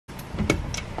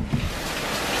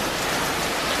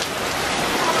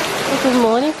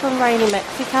from rainy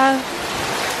Mexico.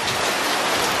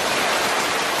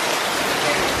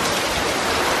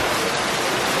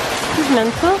 It's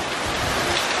mental.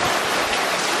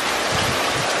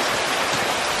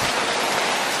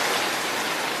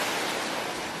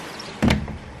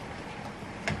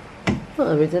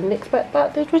 Well, we didn't expect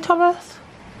that, did we, Thomas?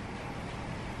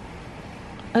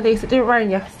 At least it didn't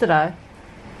rain yesterday.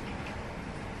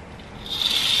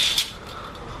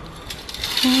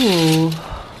 Ooh.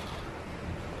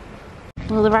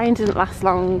 Well, the rain didn't last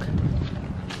long.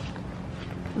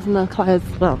 There's no clouds.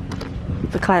 Well,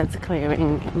 the clouds are clearing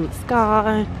in the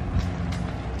sky.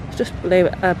 Just blew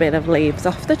a bit of leaves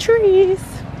off the trees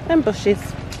and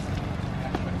bushes.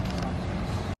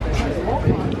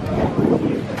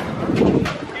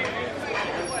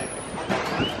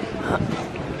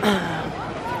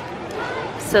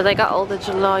 So they got all the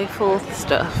July 4th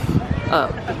stuff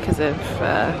up because of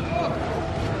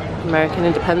American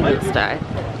Independence Day.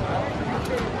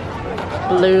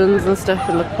 Balloons and stuff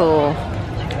in the pool.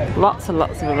 Lots and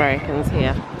lots of Americans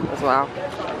here as well.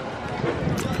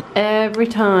 Every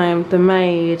time the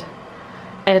maid,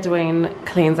 Edwin,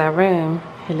 cleans our room,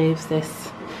 he leaves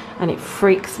this, and it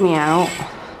freaks me out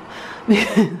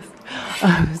because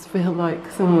I always feel like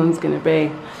someone's going to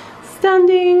be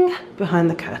standing behind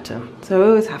the curtain. So I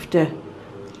always have to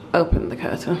open the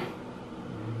curtain.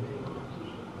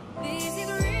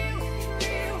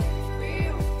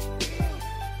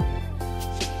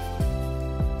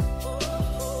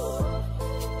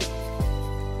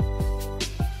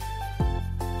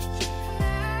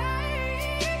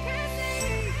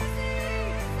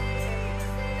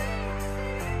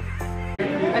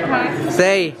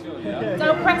 Say.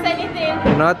 Don't press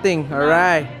anything. Nothing. All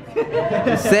right.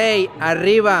 Say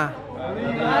arriba,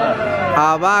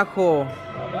 abajo,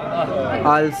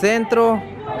 al centro.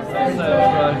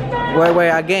 Wait,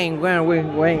 again.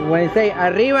 When you say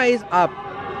arriba is up.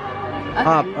 Okay.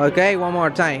 Up. Okay, one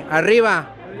more time. Arriba,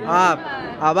 up,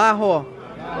 abajo,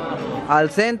 al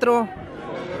centro,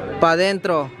 pa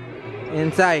dentro,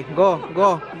 inside. Go.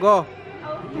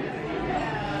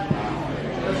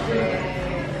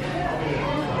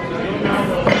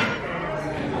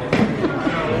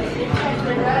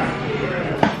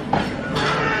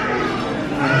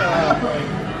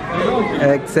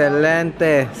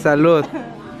 Excelente. Salud.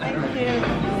 Thank you.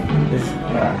 There's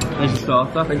your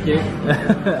starter. Thank you.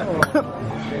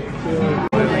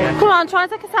 Come on, try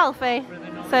and take a selfie.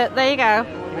 So there you go.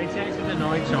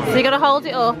 So you gotta hold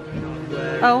it up.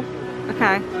 Oh,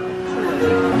 okay.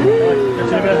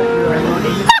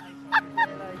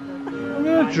 I'm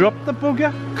gonna drop the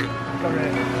bugger.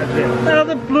 Oh,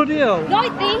 the bloody hell.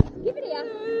 Right there. Give it here.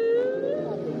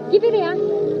 Give it here.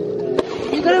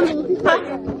 You gotta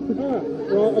multitask.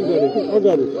 I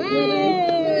got it.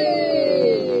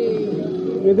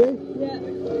 Ready? Yeah.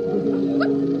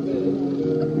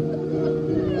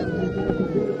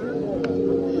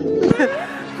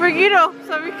 Bring it up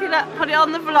so we can put it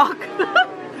on the vlog.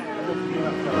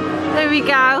 There we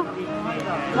go.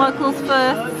 Michael's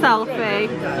first selfie.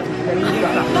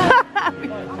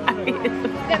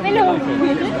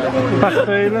 Back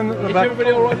feeling at the back. Is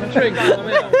everybody alright for drinks?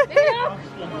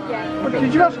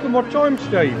 Did you ask him what time,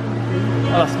 Steve?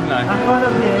 I'll ask him now.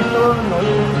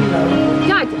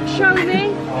 Dad, show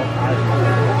me.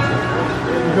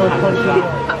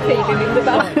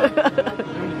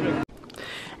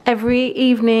 Every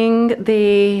evening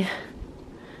the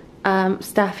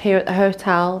staff here at the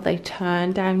hotel, they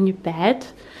turn down your bed,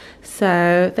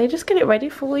 so they just get it ready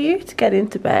for you to get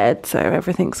into bed. So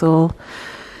everything's all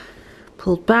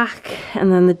pulled back,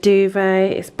 and then the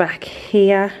duvet is back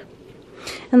here,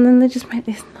 and then they just make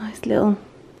this nice little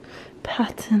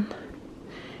pattern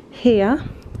here,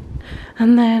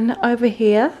 and then over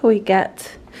here we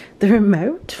get the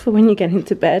remote for when you get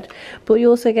into bed, but you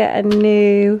also get a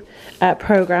new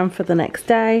program for the next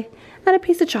day and a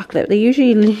piece of chocolate. They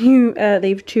usually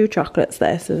leave 2 chocolates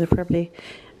there, so they probably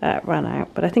run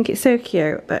out, but I think it's so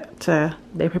cute that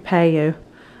they prepare you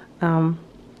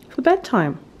for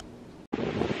bedtime.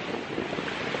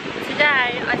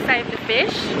 Today I saved a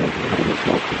fish.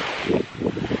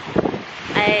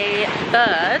 A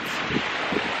bird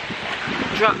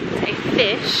dropped a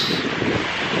fish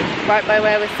right by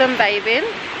where we're sunbathing,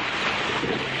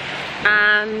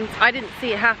 and I didn't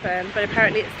see it happen, but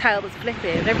apparently its tail was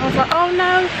flipping. Everyone was like, oh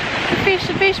no, the fish,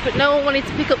 but no one wanted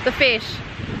to pick up the fish.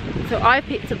 So I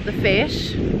picked up the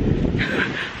fish,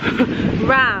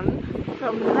 ran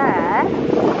from there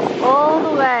all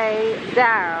the way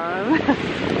down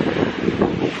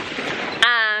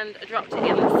and dropped it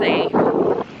in the sea.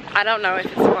 I don't know if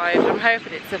it survived. I'm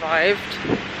hoping it survived.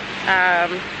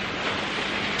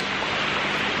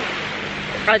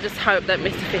 I just hope that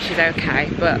Mr. Fish is okay,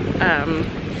 but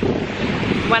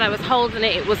when I was holding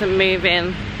it, it wasn't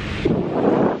moving.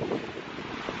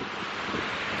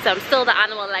 So I'm still the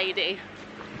animal lady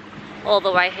all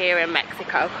the way here in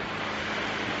Mexico.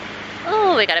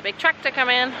 Oh, we got a big tractor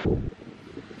coming.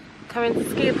 Coming to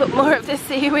scoop up more of this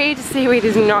seaweed. The seaweed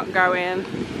is not going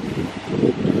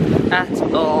at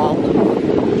all.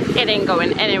 It ain't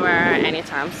going anywhere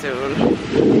anytime soon.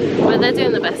 But they're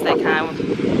doing the best they can.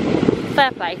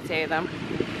 Fair play to them.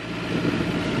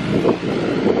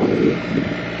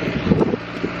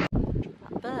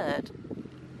 That bird.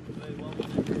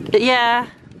 Yeah.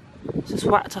 Just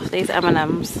whacked off these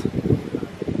M&Ms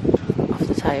off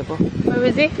the table. Where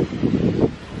is he?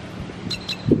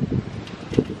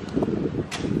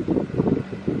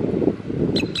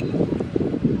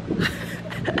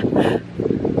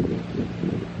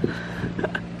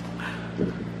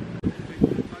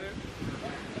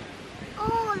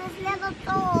 Oh, there's little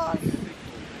doors.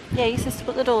 Yeah, you said to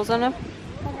put the doors on them.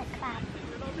 For the crab.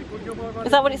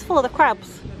 Is that what it's for, the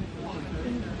crabs?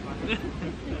 We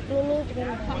need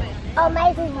windows. Oh,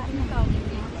 maybe one.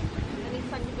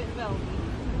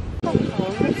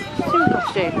 Swim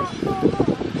costume.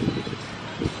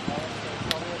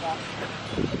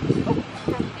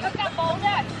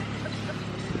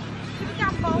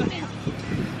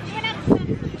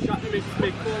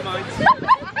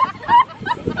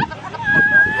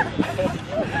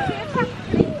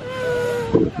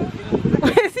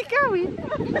 Where's he going?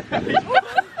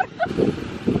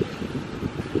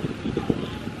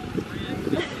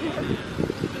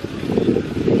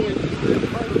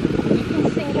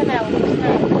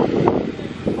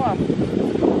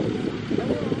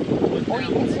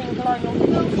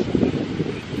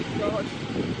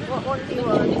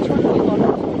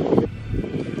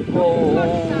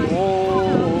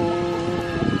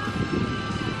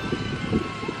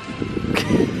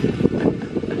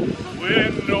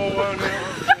 When no one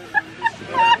else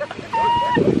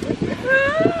understands,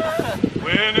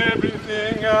 when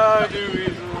everything I do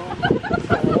is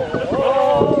wrong,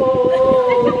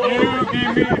 you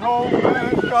give me hope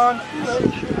and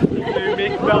consolation. You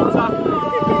make belter.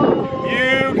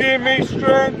 You give me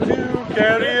strength to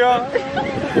carry on.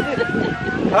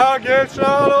 I guess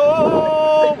I'll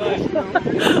always know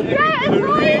the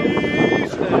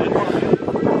reason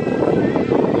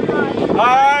I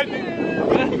do.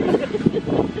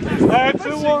 That's the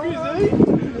one.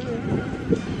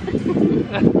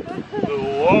 The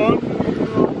one.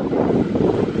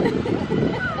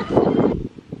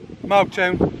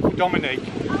 Maltown, Dominique.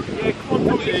 Yeah, come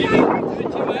on,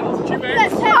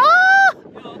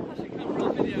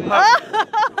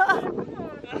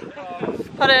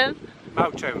 Pardon?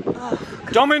 Maltown.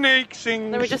 Dominique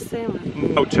sings. Let me just see him.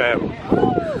 Maltown.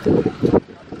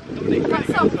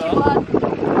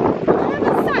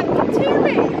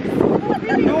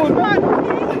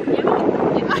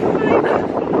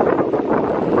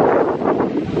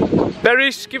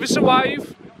 Berries, give us a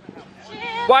wave.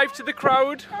 Wave to the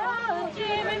crowd.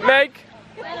 Meg.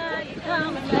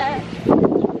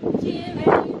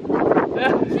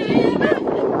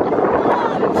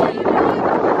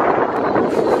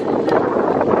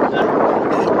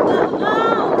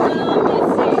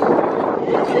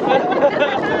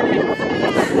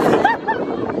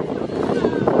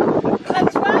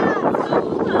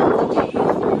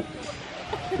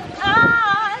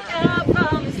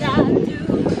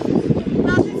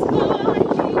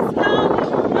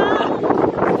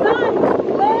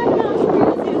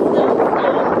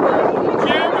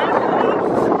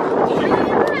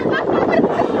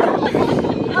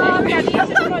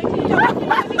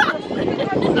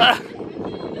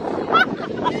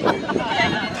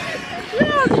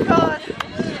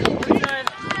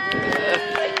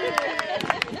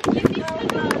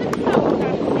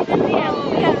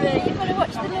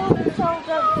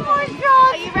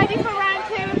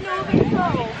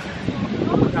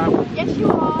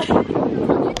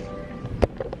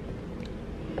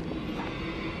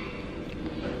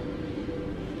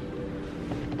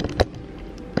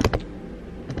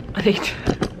 I need to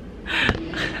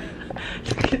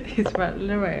look at these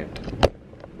rattling around.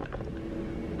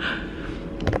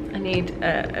 I need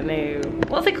a new,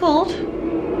 what's it called?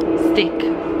 Stick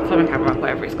for my camera,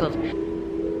 whatever it's called.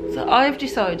 So I've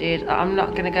decided I'm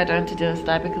not going to go down to dinner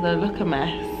today because I look a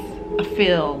mess. I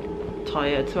feel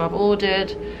tired, so I've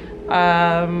ordered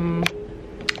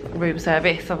room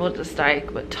service. I've ordered a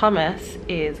steak, but Thomas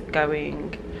is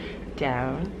going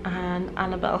down and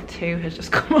Annabelle too has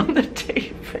just come on the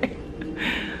TV.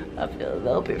 I feel a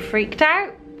little bit freaked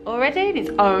out already and it's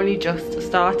only just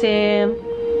starting.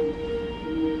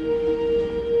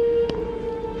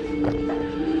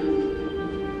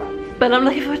 But I'm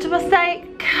looking forward to my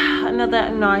steak. Another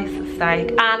nice steak.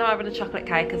 And I'm having a chocolate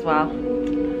cake as well.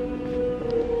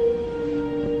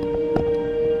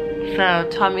 So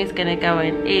Tommy's gonna go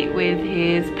and eat with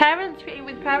his parents. You eating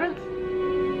with parents? I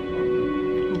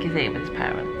think he's eating with his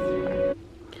parents.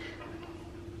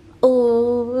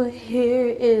 Oh, here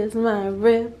is my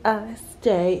ribeye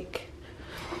steak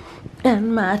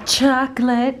and my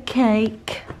chocolate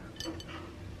cake.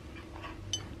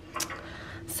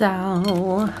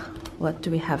 So, what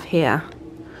do we have here?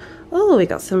 Oh, we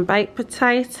got some baked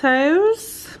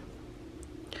potatoes.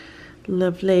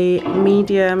 Lovely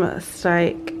medium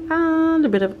steak and a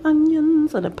bit of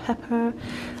onions and a pepper.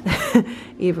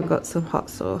 Even got some hot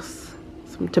sauce,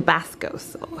 some Tabasco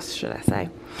sauce, should I say.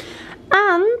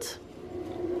 And,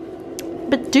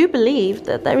 but do believe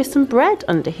that there is some bread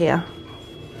under here.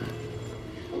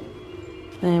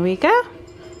 There we go.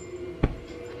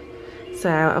 So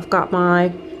I've got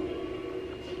my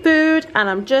food and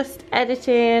I'm just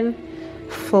editing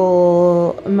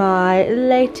for my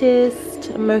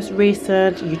latest, most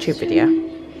recent YouTube video.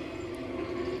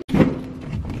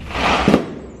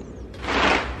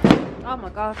 Oh my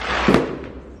god.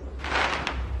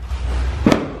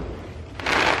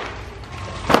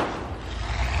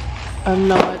 I have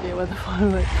no idea where the fire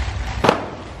went.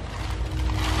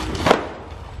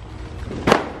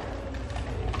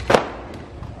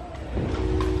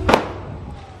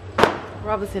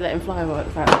 We're obviously letting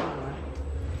fireworks out anyway.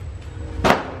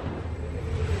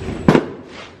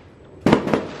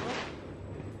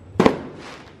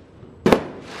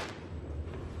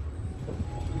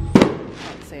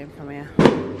 Can't see him from here.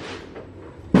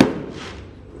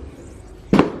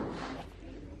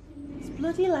 It's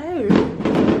bloody loud.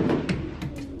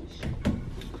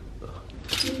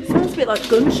 It sounds a bit like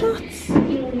gunshots.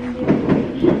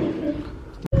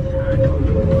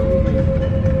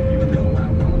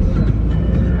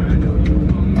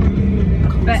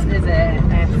 Bet there's a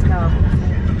scar.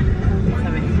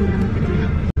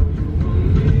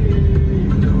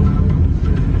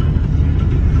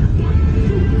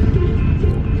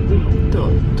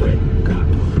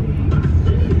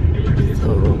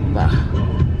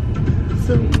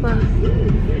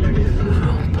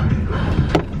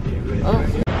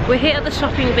 We're here at the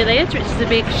shopping village, which is a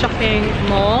big shopping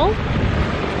mall,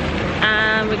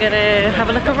 and we're gonna have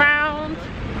a look around.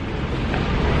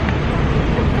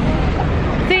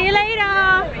 See you later!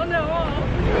 Oh no!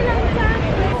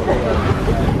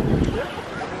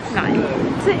 Nice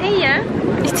to see you.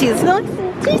 It is nice,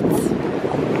 isn't it?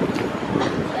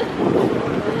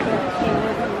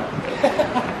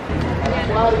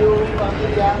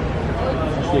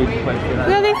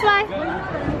 Go this way.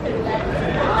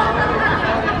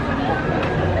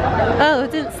 Oh, I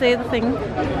didn't see the thing.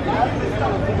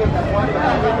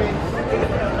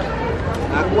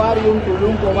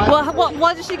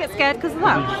 Why did she get scared because of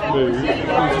that?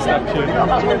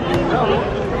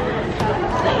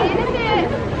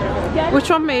 Which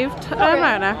one moved? Oh,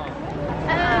 Mona.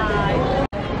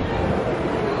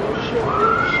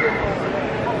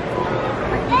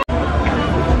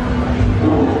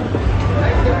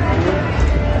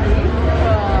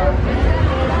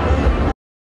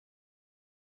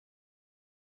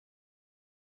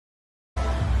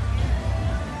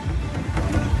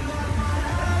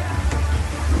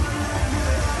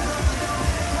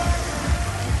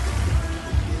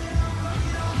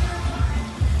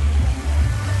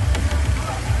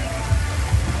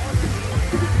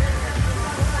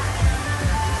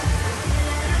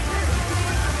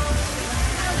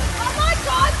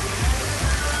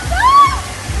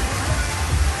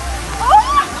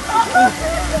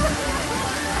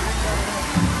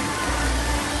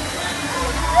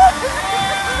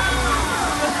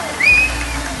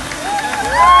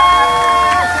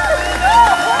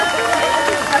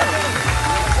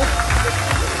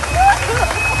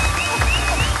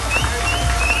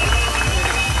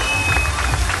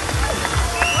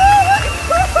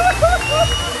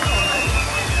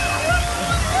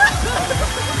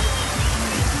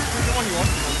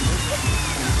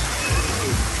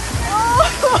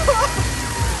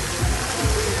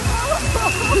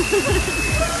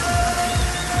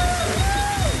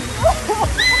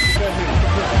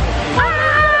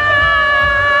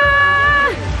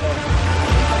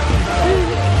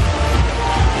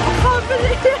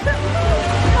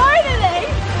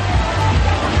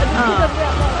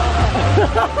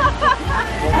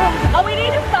 Oh, we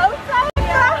need a photo.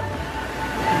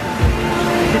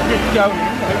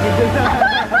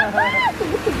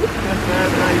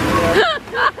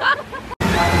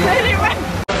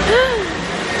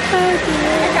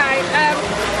 Okay,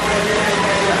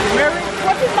 Mary,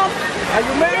 what's his mum? Are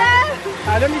you married?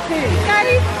 Yeah. let me see.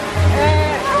 Guys!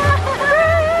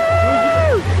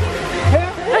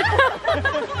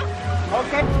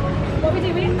 Okay. What are we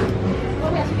doing? What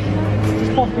are we actually doing?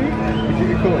 Just pop in.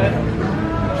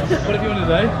 What have you want to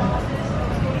do?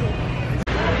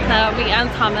 So me and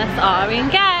Thomas are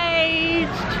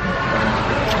engaged.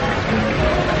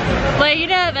 Were you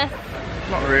nervous?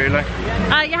 Not really.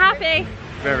 Are you happy?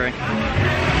 Very.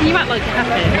 You act like you're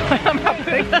happy. I'm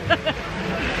happy.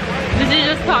 This is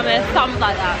just Thomas. Tom's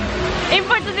like that. In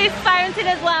front of this fountain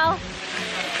as well.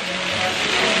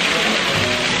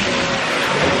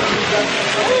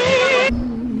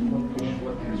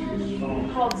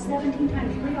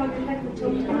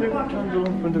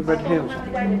 From the Red Hills.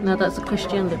 No, that's a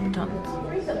Christian Louboutins.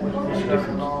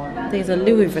 These are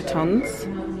Louis Vuittons.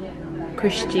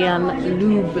 Christian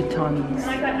Louboutins.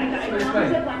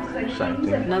 Same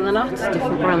thing. No, they're not.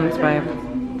 Different brands, babe.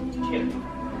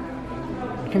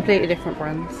 Completely different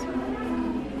brands.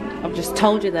 I've just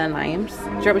told you their names. Do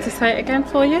you want me to say it again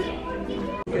for you?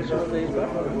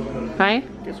 Okay.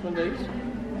 Guess one of these.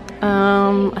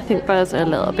 I think those are a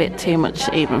little bit too much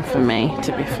even for me,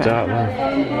 to be fair. That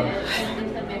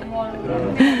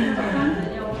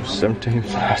one.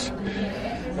 17,000.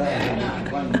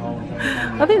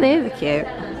 I think these are cute,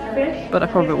 but I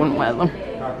probably wouldn't wear them.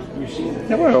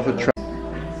 Never off a track.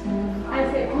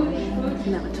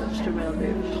 Never touched a real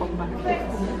boot top back before.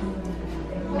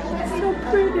 So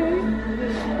pretty.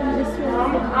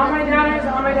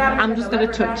 I'm just going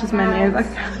to touch as many as I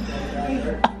can.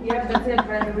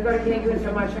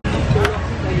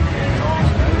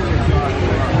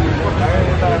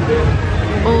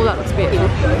 Oh, that looks beautiful.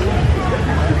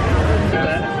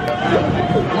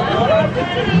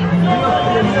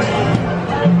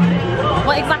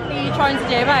 What exactly are you trying to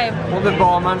do, babe? What the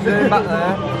barman's doing back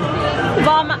there?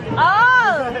 Barman.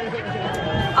 Oh!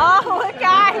 Oh,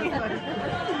 okay.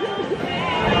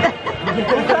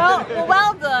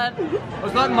 well done.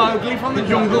 Was that Mowgli from the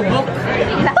Jungle Book?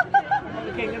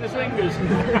 The King of the Swingers. Is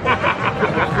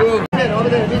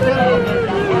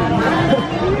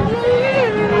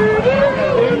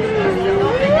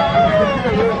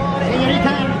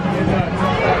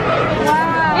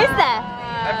there?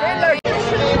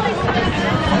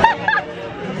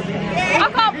 I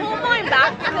can't pull mine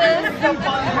back because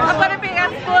I've got a big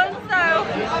ass bun, so.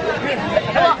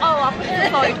 Oh, I'll put it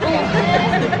aside.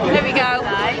 There we go.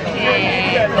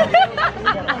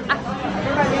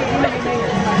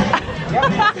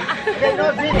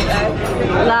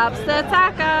 Lobster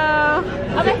taco.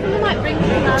 I reckon we might bring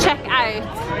check out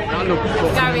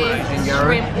Gary's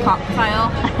shrimp cocktail.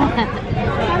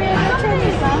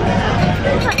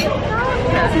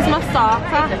 This is my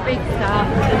starter. Big star.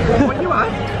 What do you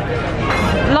want?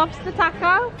 Lobster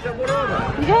taco.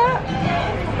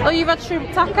 Yeah. Oh, you've had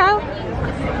shrimp taco?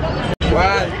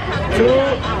 1, 2,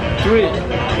 3.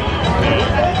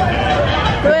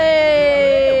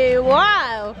 Wait,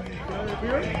 wow.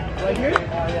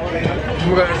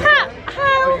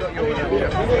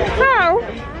 How?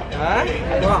 Huh?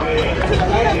 What?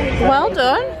 Well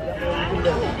done.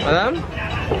 Madam?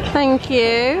 Thank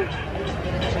you.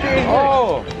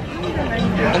 Oh!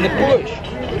 And the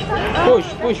push.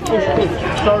 Push.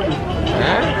 Sorry.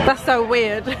 Huh? That's so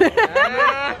weird.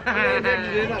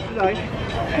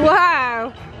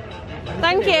 Wow.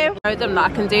 Thank you. I know them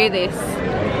that I can do this.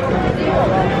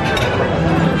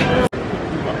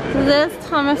 So there's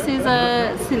Thomas's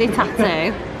silly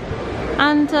tattoo.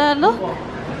 And look.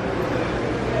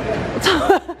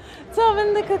 Tom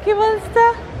and the Cookie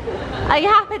Monster. Are you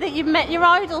happy that you've met your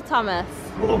idol, Thomas?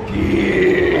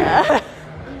 Okay.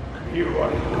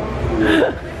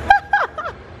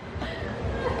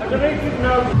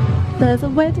 There's a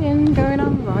wedding going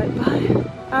on right by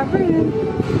our room.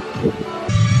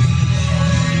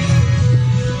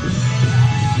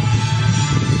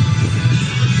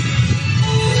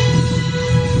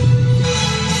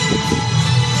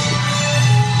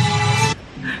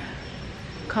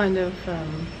 Kind of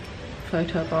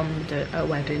photobombed a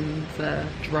wedding for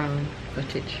drone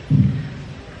footage.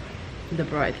 The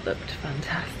bride looked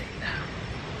fantastic though.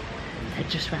 They're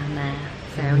just round there,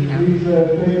 so you know.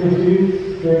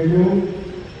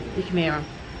 You can hear them.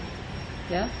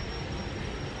 Yeah?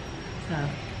 So,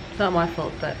 it's not my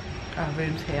fault that our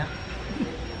room's here.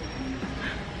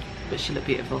 But she looked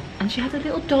beautiful. And she had a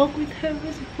little dog with her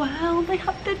as well. They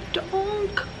had their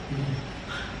dog.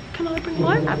 Can I bring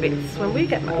my rabbits when we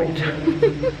get married?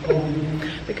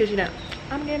 Because you know,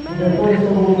 I'm getting married.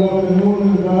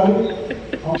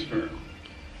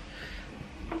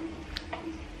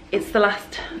 It's the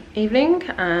last evening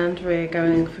and we're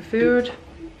going for food.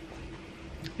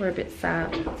 We're a bit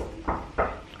sad.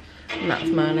 And that's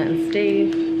Mona and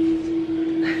Steve.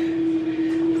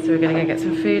 so we're gonna go get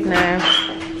some food now.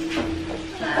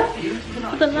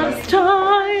 The last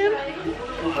time.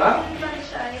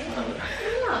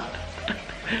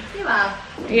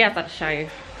 Yes, I'll show you.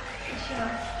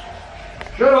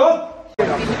 You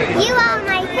are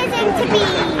my cousin to be.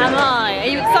 Am I? Are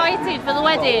you excited for the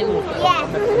wedding?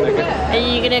 Yes. Are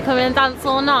you gonna come and dance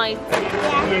all night?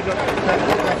 Yes.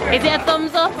 Is it a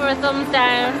thumbs up or a thumbs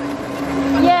down?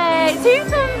 Yay, 2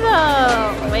 thumbs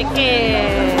up!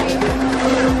 Wicked!